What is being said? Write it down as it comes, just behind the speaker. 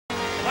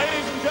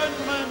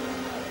gentlemen,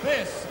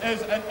 this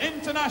is an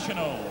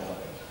international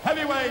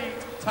heavyweight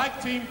tag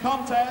team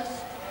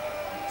contest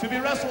to be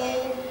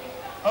wrestled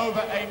over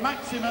a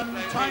maximum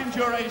time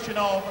duration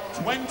of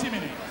 20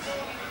 minutes.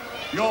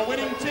 Your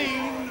winning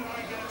team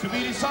to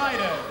be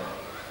decided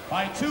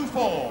by 2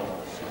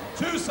 falls,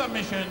 2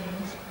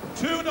 submissions,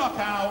 2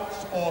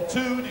 knockouts, or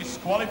 2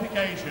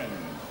 disqualifications.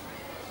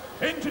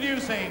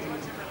 Introducing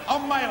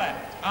on my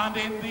left and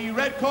in the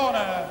red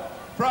corner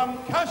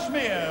from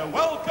Kashmir,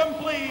 welcome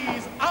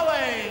please,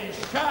 Daly,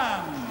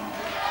 Shan.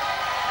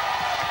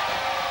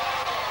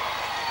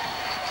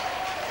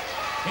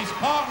 His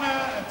partner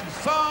at his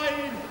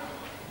side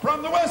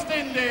from the West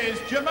Indies,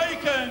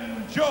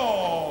 Jamaican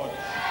George.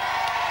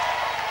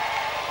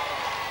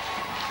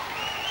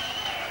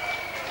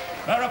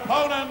 Their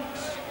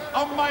opponents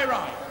on my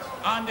right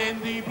and in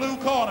the blue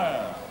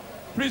corner,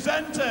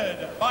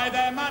 presented by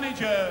their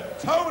manager,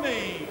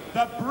 Tony,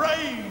 the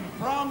Brave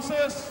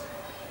Francis.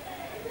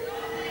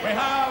 We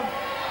have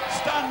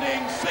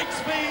standing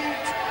 6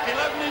 feet,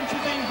 11 inches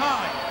in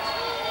height,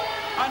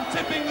 and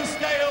tipping the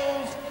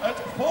scales at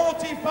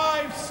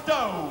 45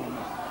 stone,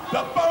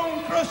 the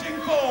bone-crushing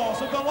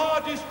force of the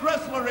largest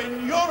wrestler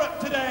in Europe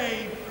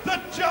today, the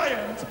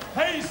giant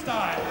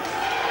Haystacks.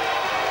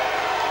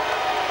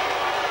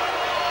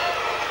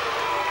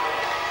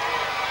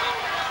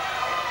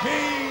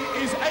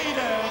 He is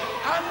aided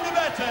and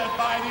abetted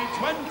by the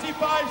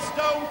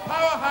 25-stone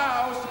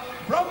powerhouse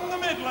from the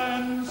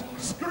Midlands,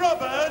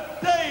 Scrubber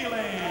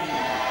Daly.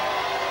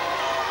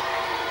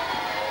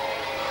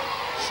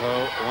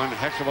 So one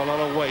heck of a lot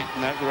of weight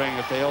in that ring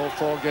if they all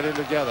 4 get in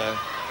together.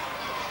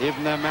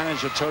 Even their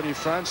manager, Tony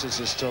Francis,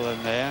 is still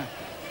in there.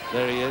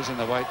 There he is in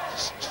the white,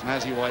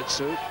 snazzy white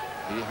suit.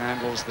 He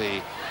handles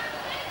the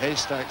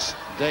Haystacks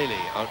Daly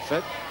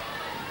outfit.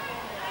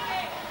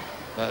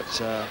 But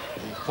the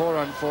poor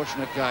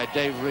unfortunate guy,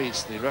 Dave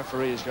Reese, the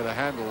referee, is going to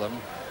handle them.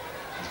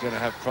 He's going to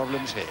have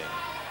problems here.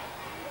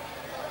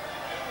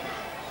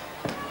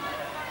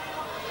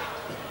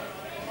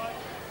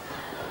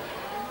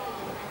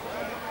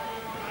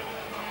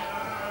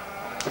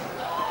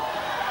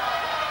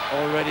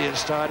 Already it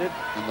started,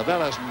 and the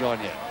bell hasn't gone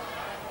yet.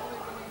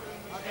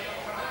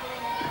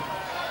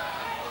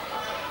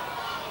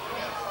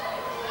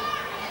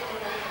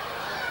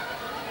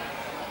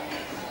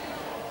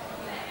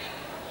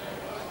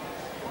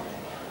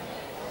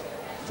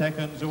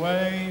 Seconds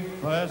away,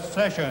 first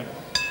session.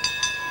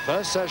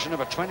 First session of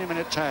a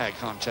 20-minute tag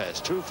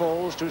contest. 2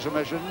 falls, 2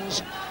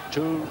 submissions,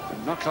 2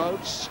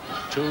 knockouts,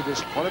 2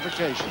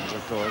 disqualifications,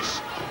 of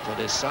course, to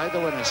decide the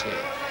winners here.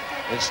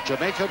 It's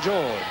Jamaica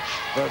George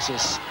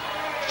versus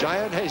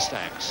Giant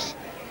Haystacks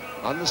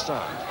on the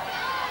start.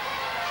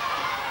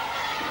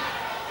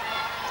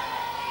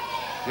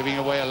 Giving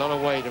away a lot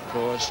of weight, of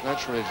course,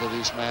 naturally, to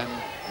these men.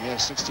 Mere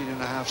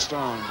 16.5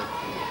 stone,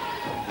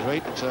 but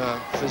great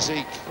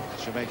physique,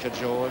 Jamaica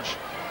George.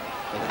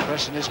 But the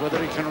question is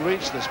whether he can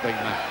reach this big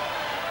man.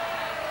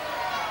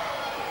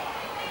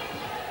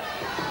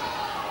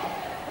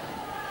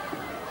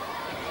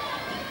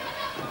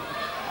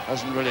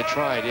 Hasn't really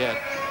tried yet.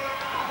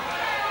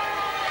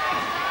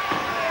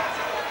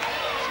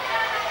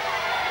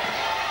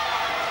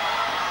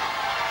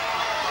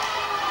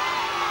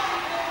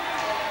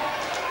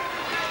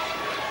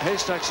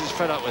 Haystacks is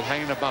fed up with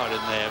hanging about in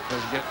there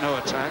because he gets no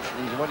attack.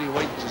 What do you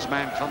wait until his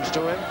man comes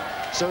to him?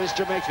 So is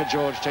Jamaica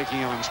George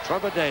taking on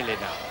Scrubber Daly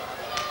now.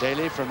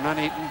 Daly from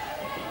Nuneaton.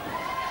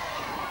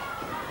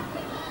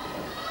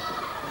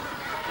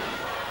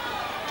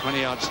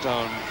 20-odd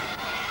stone.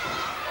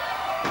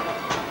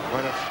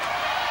 Quite a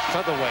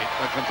featherweight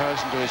by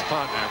comparison to his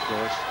partner, of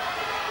course.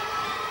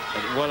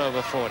 But well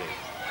over 40.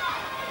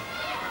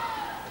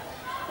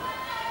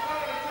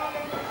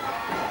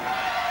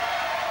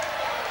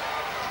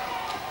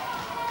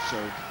 So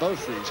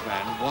both these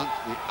men want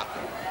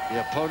the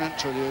opponent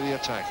to do the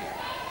attacking.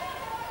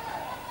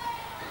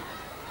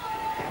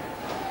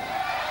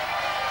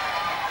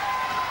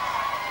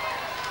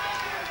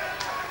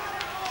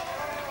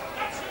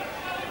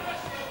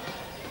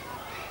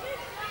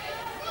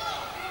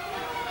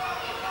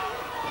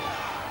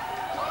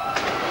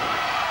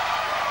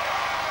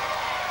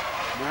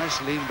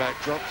 Nice lean back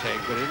drop kick,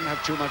 but it didn't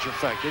have too much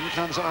effect. In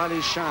comes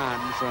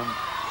Shan from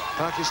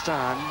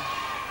Pakistan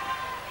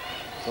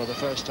for the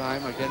first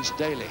time against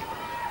Daly.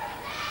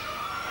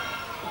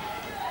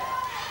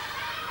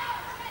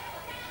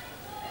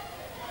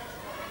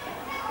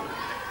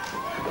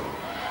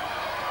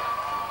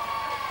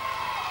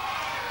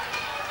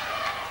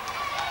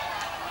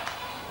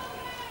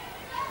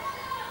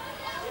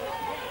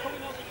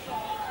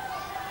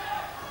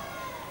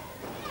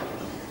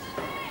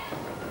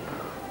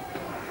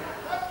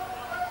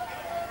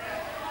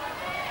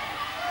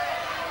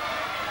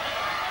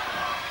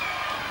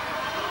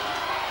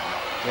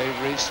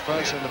 Dave Reese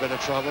first in a bit of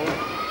trouble.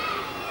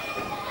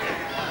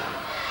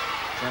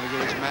 Trying to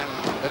get his man,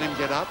 let him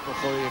get up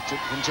before he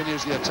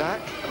continues the attack.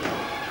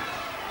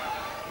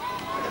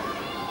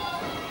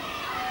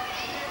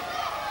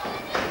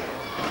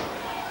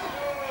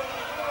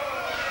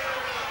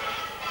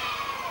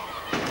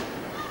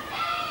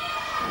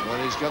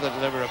 Well, he's got to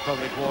deliver a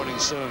public warning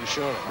soon,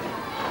 surely.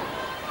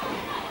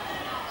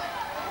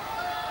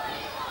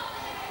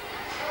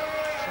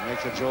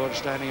 Jamaica George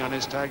standing on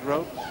his tag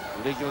rope,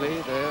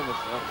 legally there in the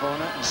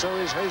corner, and so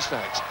is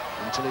Haystacks,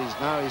 until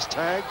he's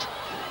tagged.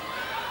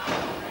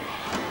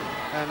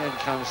 And in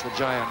comes the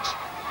Giant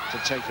to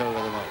take over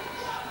the move.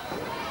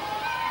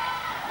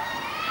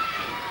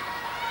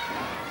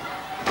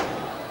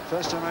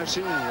 First time I've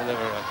seen him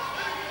deliver a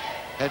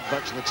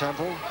headbutt to the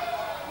temple.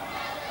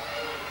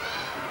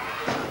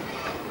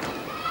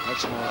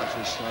 That's more like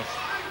his stuff.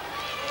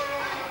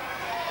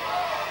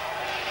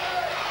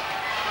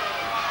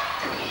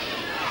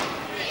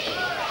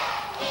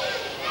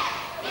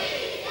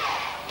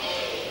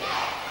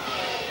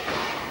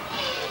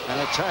 And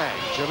a tag.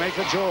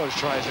 Jamaica George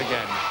tries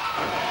again.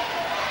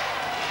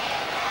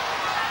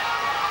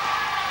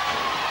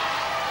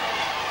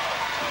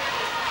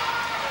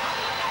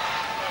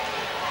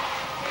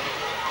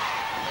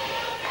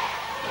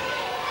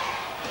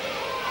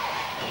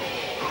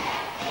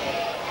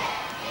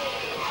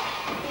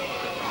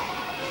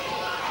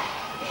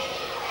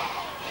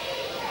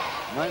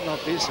 Might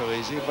not be so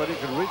easy, but he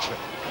can reach it.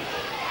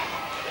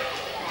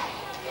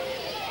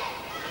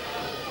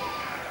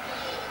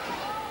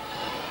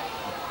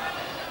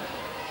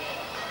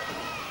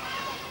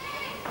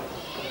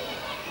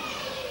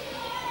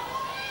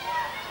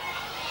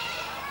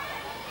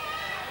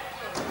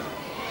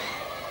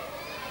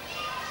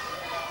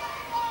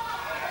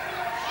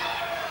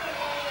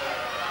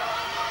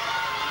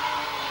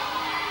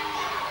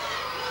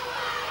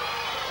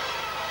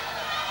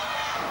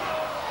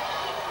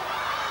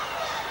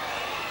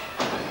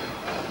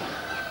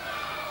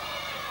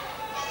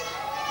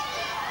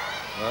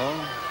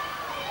 Well,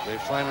 they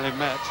finally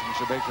met, and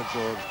Jamaica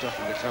George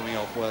definitely coming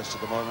off worst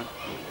at the moment.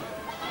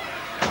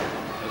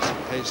 As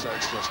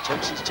Haystacks just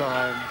takes his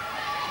time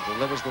and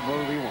delivers the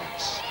move he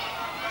wants.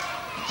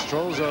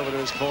 Strolls over to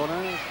his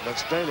corner,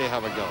 lets Daly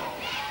have a go.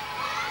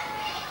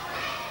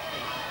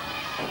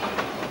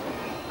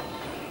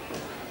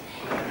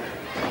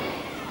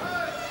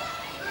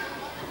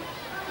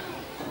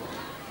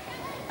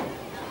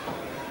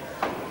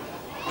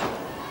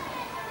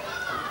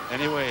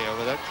 Anyway,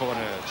 over that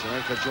corner,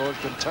 Jamaica George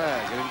can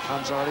tag, and in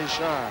comes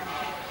Shan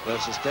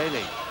versus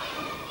Daly.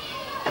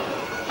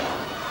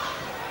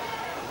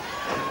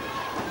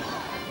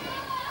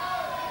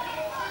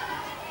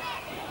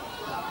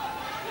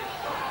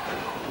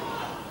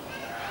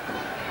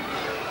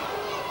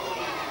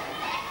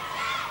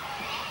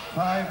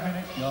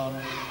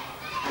 Gone.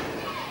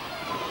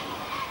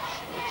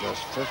 So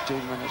just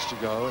 15 minutes to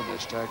go in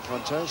this tag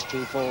contest.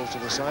 2 falls to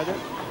decide it.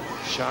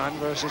 Shan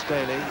versus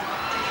Daly.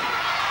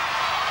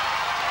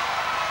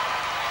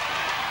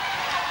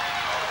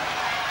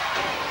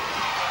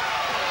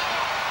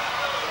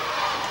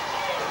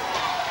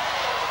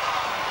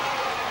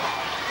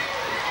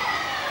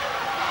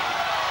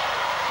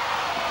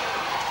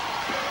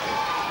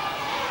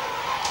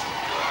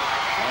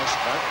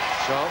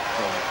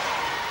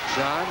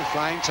 Shan,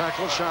 flying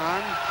tackle,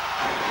 Shan.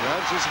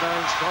 Grabs his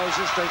man's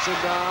closest, takes him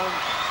down.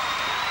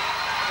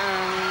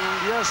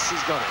 And yes,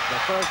 he's got it. The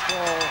first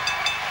fall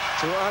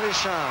to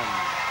Shan.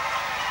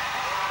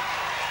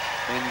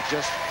 In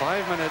just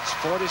 5 minutes,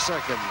 40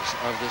 seconds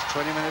of this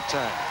 20-minute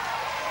tag.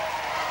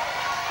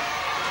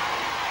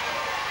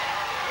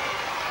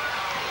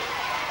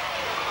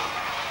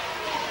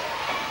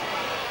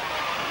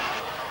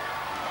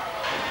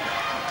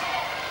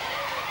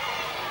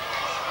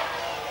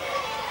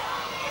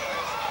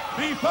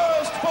 The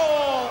first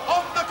fall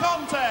of the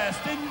contest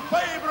in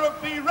favor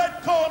of the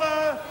red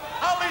corner,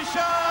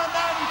 Shan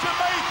and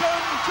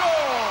Jamaican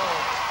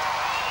George.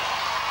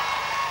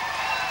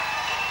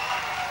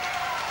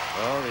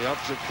 Well, the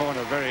opposite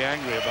corner very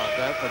angry about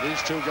that, but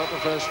these two got the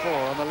first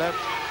fall. On the left,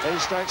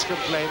 Haystacks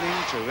complaining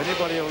to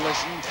anybody who'll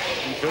listen,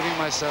 including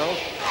myself.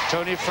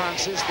 Tony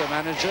Francis, the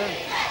manager,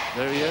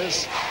 there he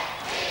is,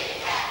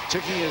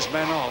 ticking his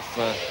men off,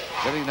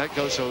 letting that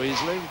go so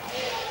easily.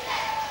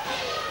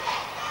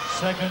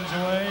 Seconds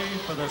away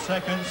for the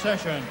second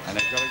session. And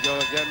they've got to go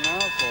again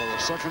now for the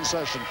second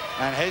session.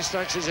 And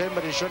Haystacks is in,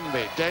 but he shouldn't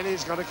be.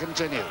 Daly's got to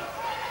continue.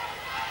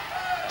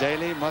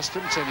 Daly must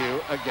continue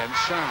against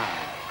Shan.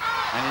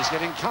 And he's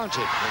getting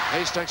counted with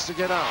Haystacks to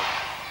get out.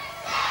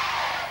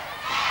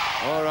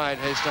 All right,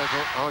 Haystacks,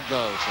 I'll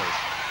go, says.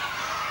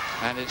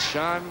 And it's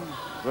Shan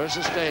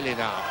versus Daly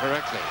now,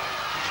 correctly.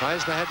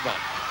 Tries the headbutt.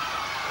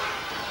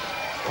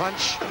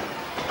 Punch.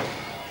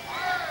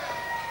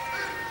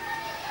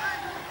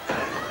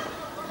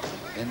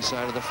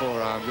 Inside of the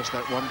forearm, just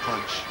that one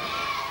punch.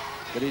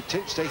 But he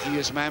keeps taking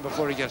his man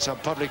before he gets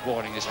up. Public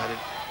warning is headed.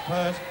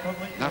 First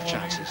public enough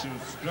warning chances.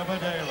 To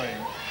Daly.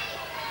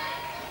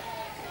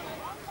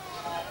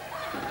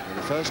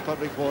 The first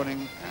public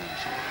warning,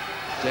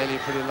 and Daly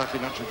pretty lucky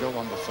not to go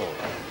one before.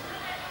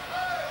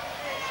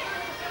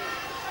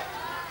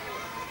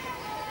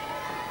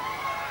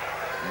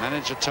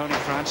 Manager Tony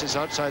Francis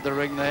outside the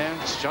ring there,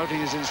 shouting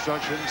his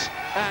instructions,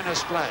 and a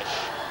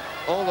splash.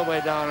 All the way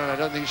down, and I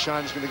don't think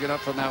Shan's going to get up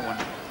from that one.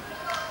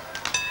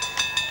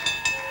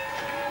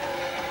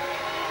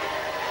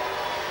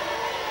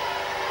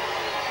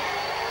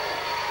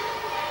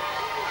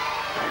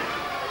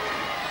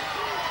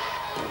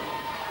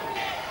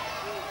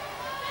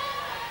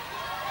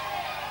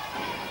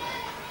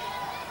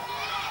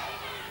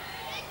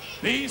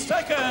 The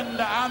second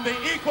and the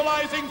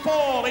equalising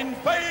fall in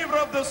favour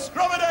of the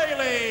scrubber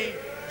Daly,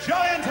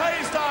 Giant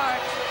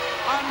Haystacks,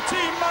 and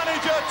team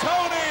manager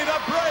Tony the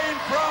Brain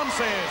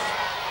Francis.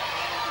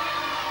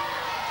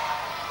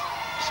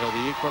 So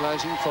the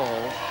equalising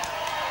fall.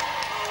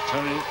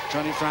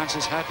 Tony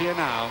Francis happier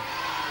now.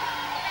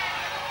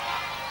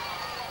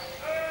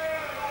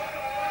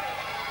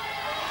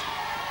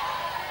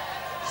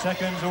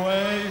 Seconds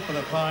away for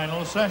the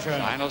final session.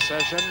 Final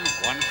session,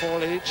 1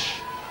 fall each,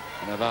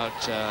 and about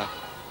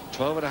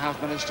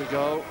 12.5 minutes to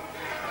go.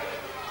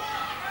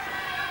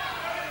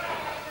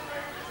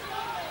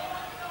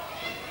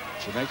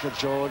 Jamaica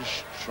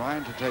George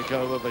trying to take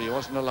over, but he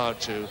wasn't allowed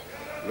to.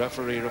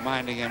 Referee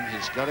reminding him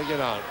he's got to get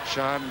out.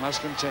 Shan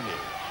must continue.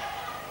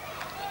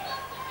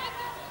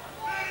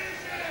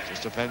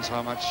 Just depends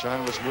how much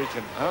Shan was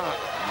weakened.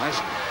 Nice.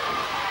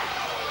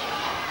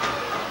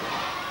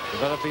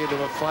 Developing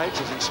into a fight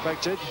as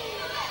expected,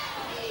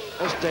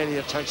 as Daly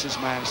attacks his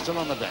man still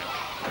on the deck,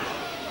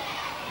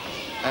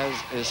 as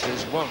is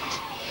his wont.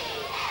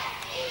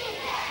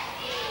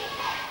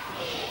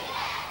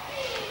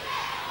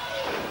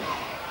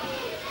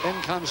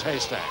 In comes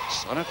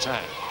Haystacks on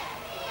attack.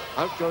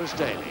 Out goes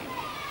Daly.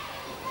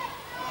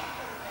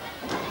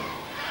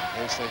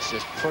 Haystacks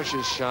just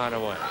pushes Shan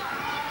away.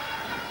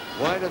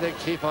 Why do they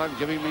keep on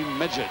giving me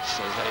midgets,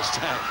 says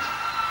Haystacks.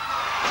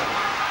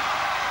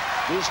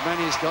 These men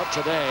he's got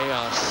today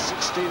are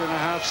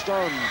 16.5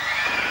 stone.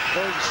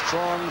 Big,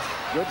 strong,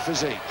 good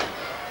physique.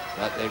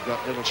 But they've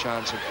got little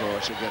chance, of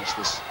course, against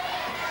this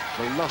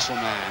colossal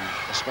man,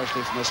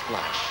 especially from a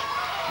splash.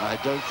 And I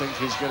don't think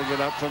he's going to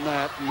get up from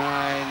that. 9.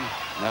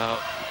 No.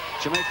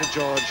 Jamaica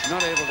George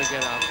not able to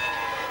get up.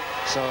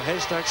 So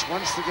Haystacks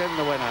once again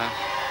the winner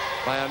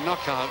by a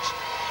knockout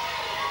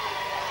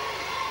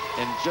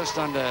in just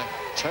under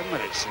 10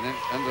 minutes and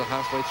under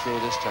halfway through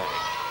this tag.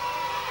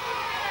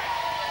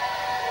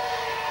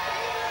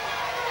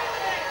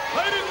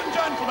 Ladies and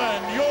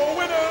gentlemen, your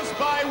winners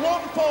by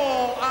 1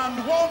 fall and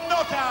 1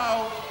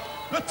 knockout,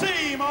 the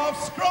team of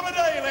Scrubber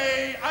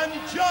Daly and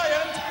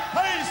Giant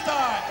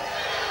Haystack.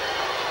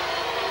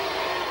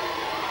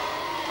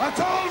 I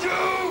told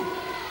you!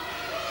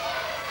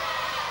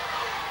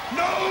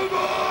 No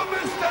more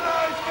Mr.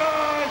 Nice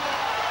Guy!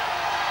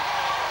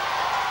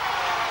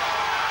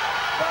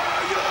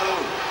 Are you?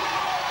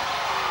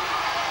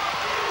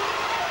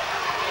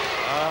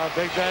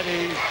 Big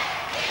Daddy.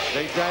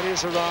 Big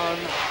Daddy's around.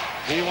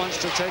 He wants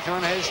to take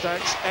on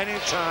Haystacks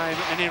anytime,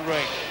 any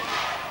ring.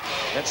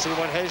 Let's see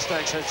what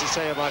Haystacks has to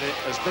say about it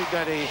as Big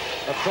Daddy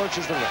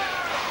approaches the ring.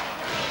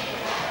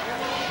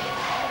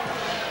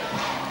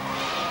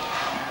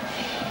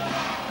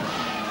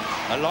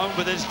 Along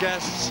with his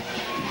guests,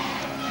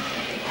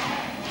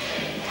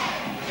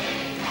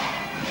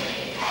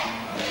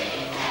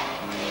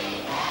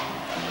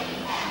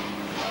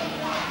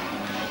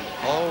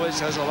 always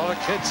has a lot of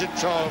kids in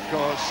tow, of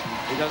course.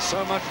 He does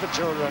so much for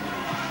children.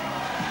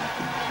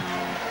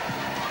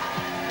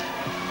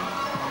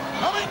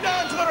 Coming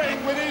down to the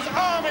ring with his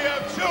army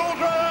of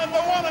children,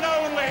 the one and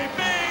only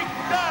Big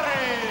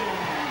Daly.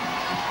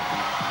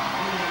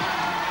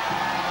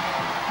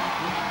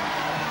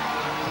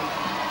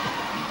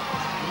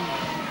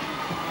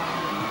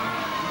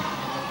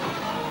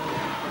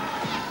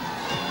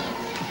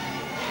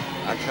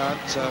 I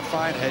can't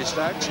find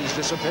Haystacks. He's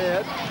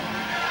disappeared.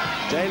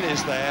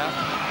 Daly's there,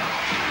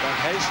 but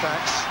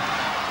Haystacks.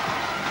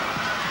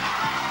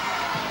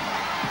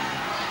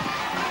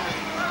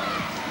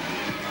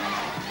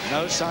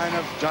 No sign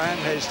of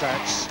Giant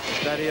Haystacks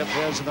as Daddy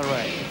appears in the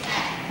ring.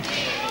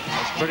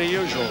 That's pretty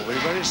usual. We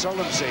very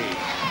seldom see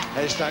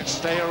Haystacks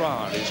stay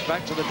around. He's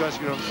back to the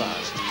dressing room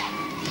fast.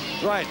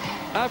 Right,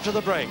 after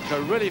the break,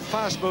 a really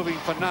fast-moving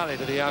finale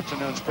to the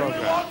afternoon's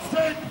program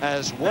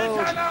as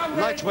world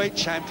lightweight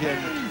champion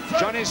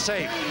Johnny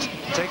Saint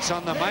takes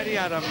on the mighty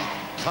Adam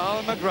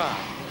Carl McGrath.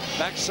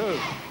 Back soon.